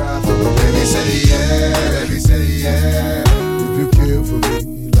like you cry for me. Baby, say yeah. Baby, say yeah. If you kill for me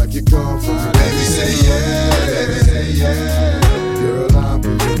like you come for me. Baby, say yeah. Baby, say yeah. Girl, I'm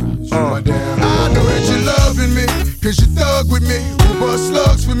convinced you my down ass. I know that you're loving me, cause you thug with me, who bust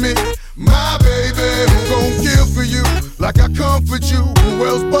slugs for me. My baby, who gon' kill for you, like I comfort you, who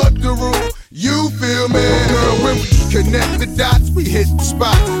else but the rule? You feel me? Girl, when we connect the dots, we hit the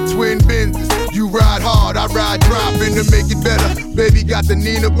spots. Twin Benzes, you ride hard, I ride dropping to make it better. Baby got the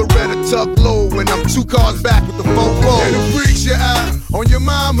Nina Beretta tucked low, and I'm 2 cars back with the 4-4. And it freaks you out on your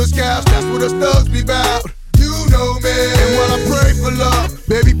mama's couch, that's what us thugs be bout. You know me. And while I pray for love,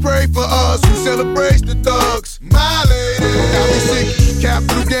 baby, pray for us who celebrates the thugs. My lady, got me singing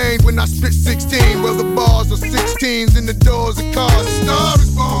capital gains when I spit 16. Well, the bars are 16s and the doors are cars. A star is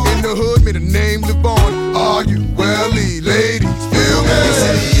born in the hood, may the name live on. Are you welly, ladies? Feel me? Baby,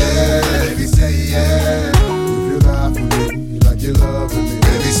 say yeah. Baby, say yeah. If you lie for me like you loving me.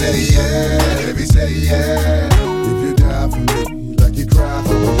 Baby, say yeah. Baby, say yeah. If you die for me like you cry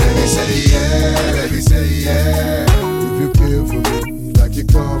for me. Baby, say yeah. Baby, say yeah. If you kill for me like you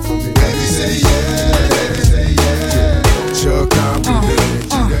come for me. Baby, say yeah. Baby, say yeah. Chuck, I'm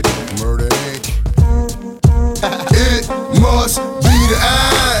that Murder Inc. It must be the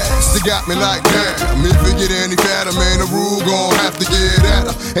ass that got me like that. If it get any fatter, man, the rule gon' have to get at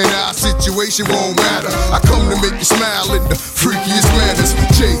her. And our situation won't matter. I come to make you smile in the freakiest manners.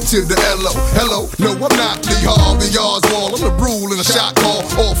 J to the L-O, hello. No, I'm not Lee Harvey Oswald. I'm the rule in a shot call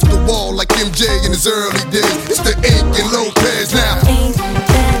off the wall like MJ in his early days. It's the Ink and Lopez now. Ain't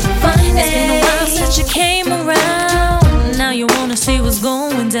that funny? It's been a while since you came around. Now you wanna see what's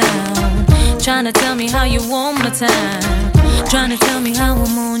going down. Trying to tell me how you want my time. Trying to tell me how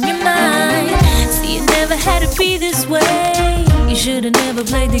I'm on your mind. See, it never had to be this way. You should've never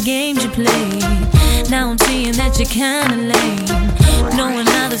played the games you played. Now I'm seeing that you're kinda lame, knowing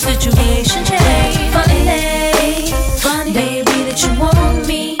how the situation changed. Funny, funny, baby, that you want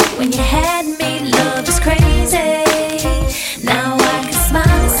me when you had me. Love is crazy. Now I can smile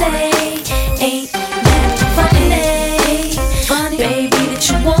and say, ain't that funny? Funny, baby, that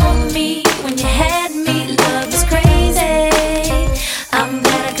you want me when you had me. Love is crazy. I'm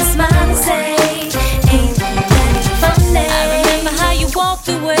glad I can smile and say, ain't that funny? I remember how you walked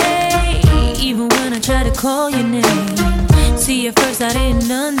away, even when I tried to call your name. See, at first I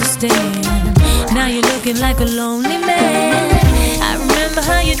didn't understand. Now you're looking like a lonely man. I remember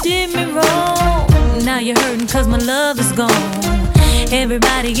how you did me wrong. Now you're hurting cause my love is gone.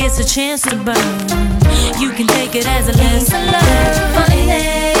 Everybody gets a chance to burn. You can take it as a lesson learned. Funny,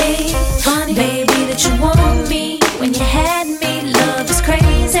 funny, baby, that you want me when you had me. Love is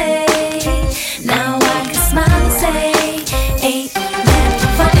crazy. Now I can smile and say, ain't that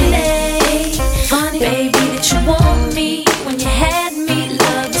funny? Funny, baby, that you want me when you had me.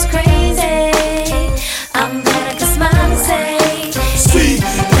 Love is crazy. I'm glad I can smile and say,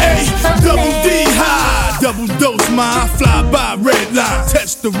 C-A-double-D high, double dose, my fly by red line,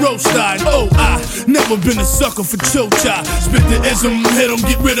 test the roast line. Oh, I never been a sucker for chocha. Spit the ism, hit 'em,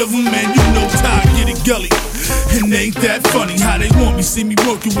 get rid of 'em, man. You know Ty, get it gully. And ain't that funny how they want me, see me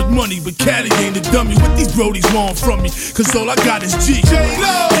working with money, but Caddy ain't a dummy. What these brodies want from me, cause all I got is G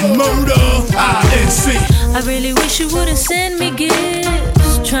and murder, I-N-C. I really wish you wouldn't send me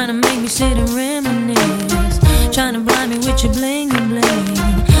gifts, trying to make me sit and reminisce, trying to blind me with your bling and bling.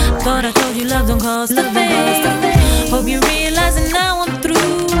 Thought I told you love don't cost a thing. Hope you realize that now I'm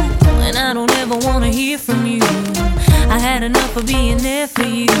through, and I don't ever wanna hear from you. for being there for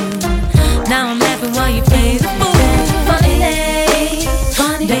you. Now I'm laughing while you play the fool.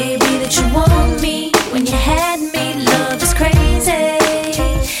 Funny, baby, that you want me when you had me. Love is crazy.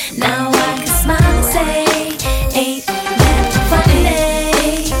 Now I can smile and say, ain't that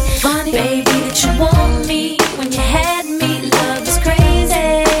funny, baby, that you want me when you had me. Love is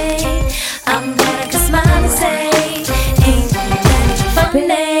crazy. I'm glad I can smile and say, ain't that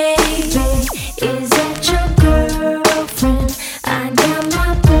funny. Is that your girlfriend? I got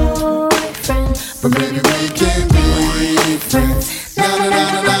my boyfriend, but maybe we can be friends. Na na na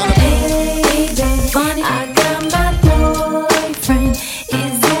na na. Hey, funny, I got my boyfriend.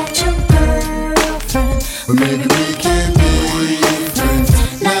 Is that your girlfriend? But maybe we can be friends.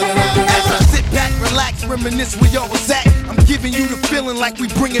 Na na na na. As I sit back, relax, reminisce where y'all was at. I'm giving you the feeling like we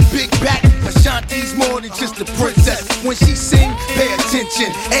bringing big back. Ashanti's more than just a princess. When she sing, pay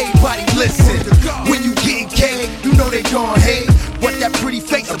attention. Everybody listen. When you getting cake, you know they gon' hate. But that pretty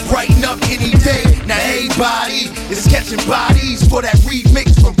face will brighten up any day. Now everybody is catching bodies for that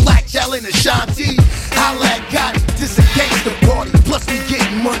remix from Black Child and Ashanti. Holla at God, this a gangsta party. Plus we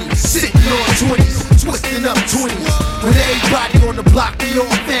getting money, sitting on 20s, twisting up 20s. With everybody on the block, we all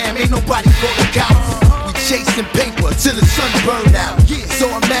fam, ain't nobody gonna count. We chasing paper till the sun burn out. So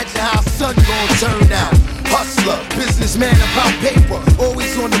imagine how sun gon' turn out. Hustler, businessman about paper,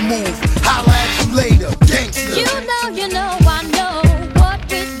 always on the move. Holla at you later, gangster. You know, I know what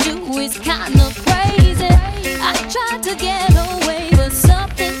we do is kinda crazy. I tried to get away, but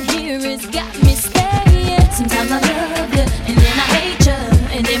something here has got me staying. Sometimes I love you, and then I hate you,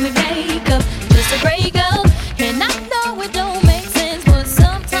 and then we make up just to break up. And I know it don't make sense, but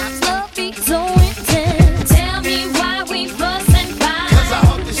sometimes love be so intense. Tell me why we fuss and fight. 'Cause I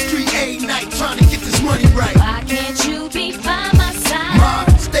hug the street every night trying to get this money right. Why can't you be by my side? Ma,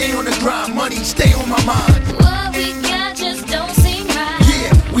 stay on the grind, money stay on my mind. What we got just don't seem right.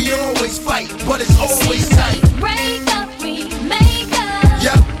 Yeah, we always fight, but it's always tight. Break up, we make up.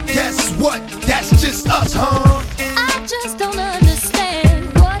 Yup, guess what? That's just us, huh? I just don't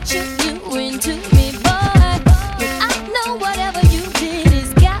understand what you're doing to me, boy. But I know whatever you did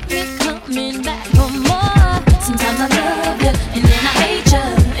has got me coming back for more. Sometimes I love you, and then I hate you,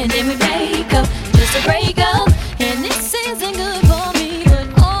 and then we break up just to break up. And this isn't good for me, but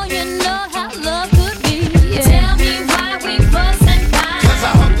oh, you know how love could be. Yeah. Tell me why we fuss and fight. 'Cause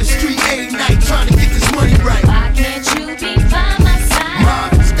I hug the street every night trying to get this money right. Why can't you be by my side? Ma,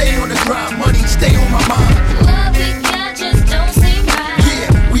 stay on the grind, money stay on my mind. What we got just don't seem right. Yeah,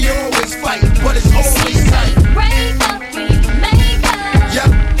 we always fight, but it's always tight. Break up, we make up.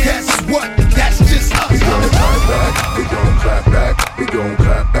 Yup, guess what? That's just us. We gon' clap back, we gon' clap back, we gon'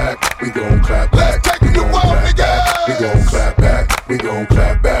 clap back, we gon' clap back. Let's take it to war, nigga. We gon' clap back, we gon'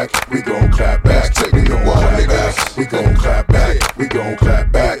 clap back, we gon' clap back. Take it to war, nigga. We gon' clap back, we gon'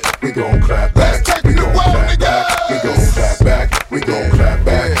 clap back, we gon' clap back. Let's take it to war, nigga. We gon' clap back, we gon' clap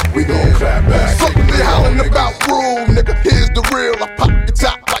back, we gon' clap back. Fuck with me hollering about rule, nigga. Here's the real. I pop the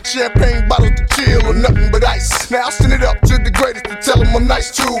top like champagne bottles to chill or nothing but ice. Now I send it up to the greatest to tell him I'm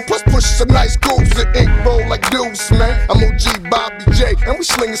nice too. Plus push some nice goose and ink roll like deuce, man. I'm OG Bobby J, and we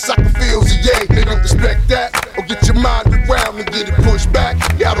slinging soccer fields, yeah. Nigga, respect that, or get your mind around and get it pushed back.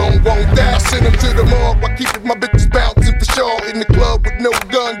 Y'all don't want that. I send them to the morgue while keeping my bitches bouncing for sure. In the club with no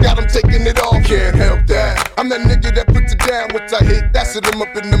gun, got them taking it off. Can't help that. I'm that nigga that puts it down once I hit. That's it, I'm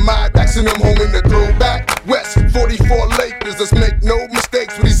up in the mind, axing them home in the throwback. West 44 Lakers, let's make no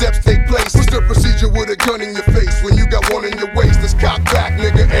mistakes when these F's take place. What's the procedure with a gun in your face when you got one in your waist? Let's cock back,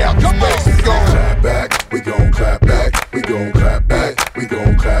 nigga, out the space. We gon' clap back, we gon' clap back, we gon' clap back, we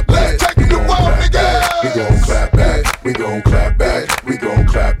gon' clap back. Let's take it to war, nigga. We gon' clap back, we gon' clap back, we gon'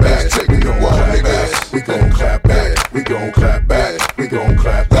 clap back. Let's take it to war, nigga. We gon' clap back, we gon' clap back, we gon'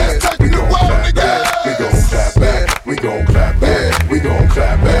 clap back. Let's take it to war, nigga. We gon' clap back, we gon' clap back, we gon'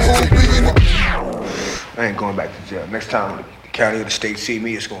 clap back. I ain't going back to jail. Next time the county or the state see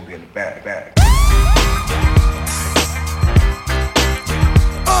me, it's gonna be in the bag.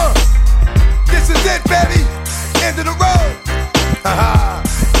 This is it, baby. End of the road. Haha.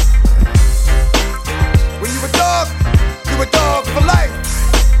 When you a dog for life.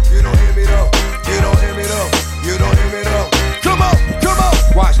 You don't hear me though. You don't hear me though. You don't hear me though. Come on, come on.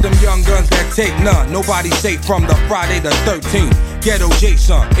 Watch them young guns that take none. Nobody safe from the Friday the 13th. Ghetto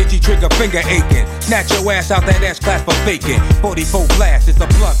Jason, itchy trigger finger aching. Snatch your ass out that S-class for faking. 44 blast, it's a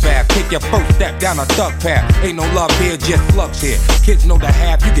bloodbath. Take your first step down a thug path. Ain't no love here, just slugs here. Kids know the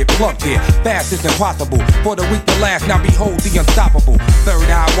half, you get plugged here. Fast is impossible, for the weak to last. Now behold the unstoppable. Third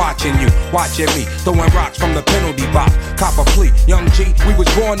eye watching you, watching me. Throwing rocks from the penalty box. Cop a plea, young G, we was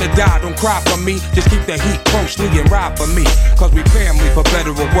born to die. Don't cry for me, just keep the heat closely and ride for me. Cause we family for better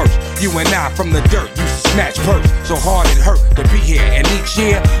or worse. You and I from the dirt, used to snatch purse. So hard it hurt to be here. And each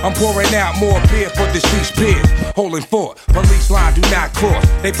year, I'm pouring out more beer for deceased peers. Holding fort, police line do not cross.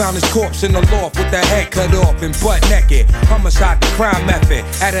 They found his corpse in the loft with the head cut off and butt naked. Homicide, the crime method.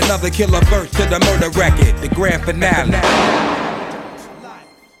 Add another killer verse to the murder record. The grand finale.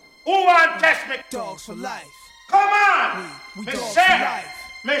 Who want test me? Dogs for life. Come on! We me dogs say, for life.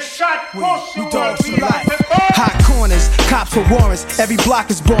 me shot push you dogs we for life. Hot corners, cops with warrants. Every block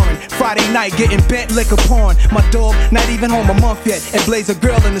is boring. Friday night getting bent liquor pouring. My dog not even home a month yet and blaze a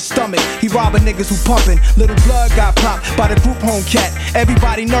girl in the stomach. He robbing niggas who pumping. Little blood got popped by the group home cat.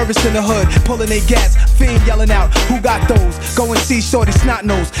 Everybody nervous in the hood, pulling their gas. Fiend yelling out, who got those? Go and see Shorty Snot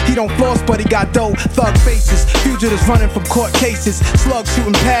Nose. He don't floss, but he got dough. Thug faces, fugitives running from court cases. Slugs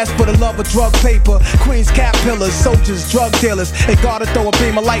shooting past for the love of drug paper. Queens cap pillars, soldiers, drug dealers. They gotta throw a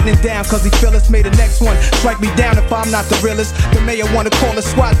beam of lightning down, cause he feel us. May the next one strike me down if I'm not the realest. The mayor wanna call a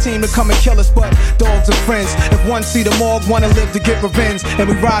SWAT team to come and kill us, but dogs are friends. If one see the morgue, wanna live to get revenge. And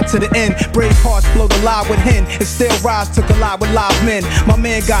we ride to the end. Brave hearts blow the lie with hen. And still rise to collide with live men. My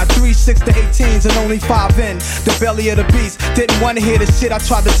man got 3 6 to 18s and only 5 in. The belly of the beast. Didn't wanna hear the shit I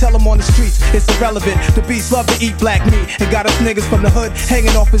tried to tell him on the streets. It's irrelevant. The beast love to eat black meat. And got us niggas from the hood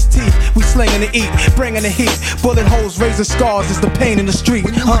hanging off his teeth. We slinging to eat, bringing the heat. Bullet holes, razor scars is the pain in the street.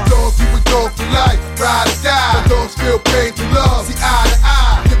 When you a dog, you a dog for life. Ride or die. My dogs feel pain through love. See eye to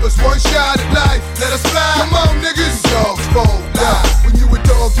eye. Give us one shot at life. Let us fly. Come on, niggas. Dogs for life. When you a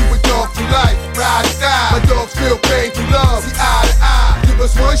dog for life. Ride or die. My dogs feel pain through love. See eye to eye. Give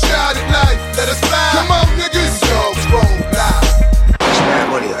us one shot at life. Let us fly. Come on, niggas. Dogs for life. There's mad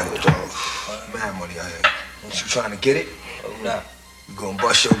money out here, dog. Mad money out here. You trying to get it? Hold up. You gonna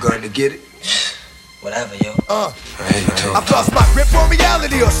bust your gun to get it? Whatever, yo. I've lost my grip on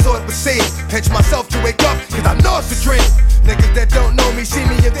reality, or so it would seem. Pinch myself to wake up, cause I know it's a dream. Niggas that don't know me see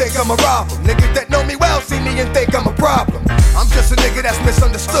me and think I'm a robber. Niggas that know me well see me and think I'm a problem. I'm just a nigga that's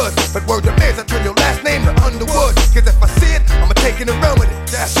misunderstood. But word to me is I turn your last name to Underwood. Cause if I see it, I'ma take it and run with it.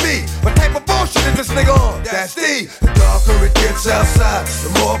 That's me. What type of bullshit is this nigga on? That's D. The darker it gets outside,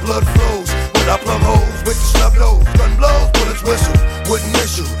 the more blood flows. When I plug holes with the snub nose, gun blows, bullets whistle. Wouldn't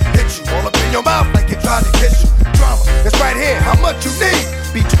issue, hit you all up in your mouth like you tried to kiss you. Drama, it's right here, how much you need?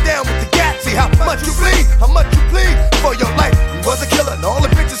 Beat you down with the gat, see how much you bleed. How much you bleed for your life. You was a killer, and all the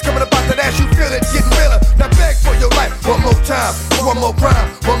bitches coming up out that ass, you feel it, getting realer. Now beg for your life, one more time, one more crime,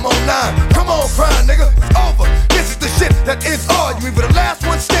 one more 9. Come on, crime, nigga, it's over. This is the shit that is all. You either the last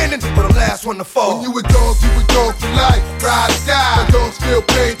one standing or the last one to fall. When you a dog for life. Ride or die. My dogs feel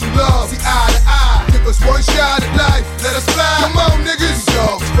pain through love. See eye to eye. Give us one shot at life. Let us fly. Come on, niggas.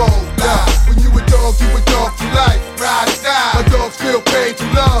 Dogs for life. When you a dog for life. Ride or die. My dogs feel pain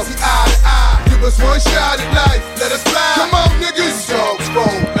through love. See eye to eye. Give us one shot at life. Let us fly. Come on,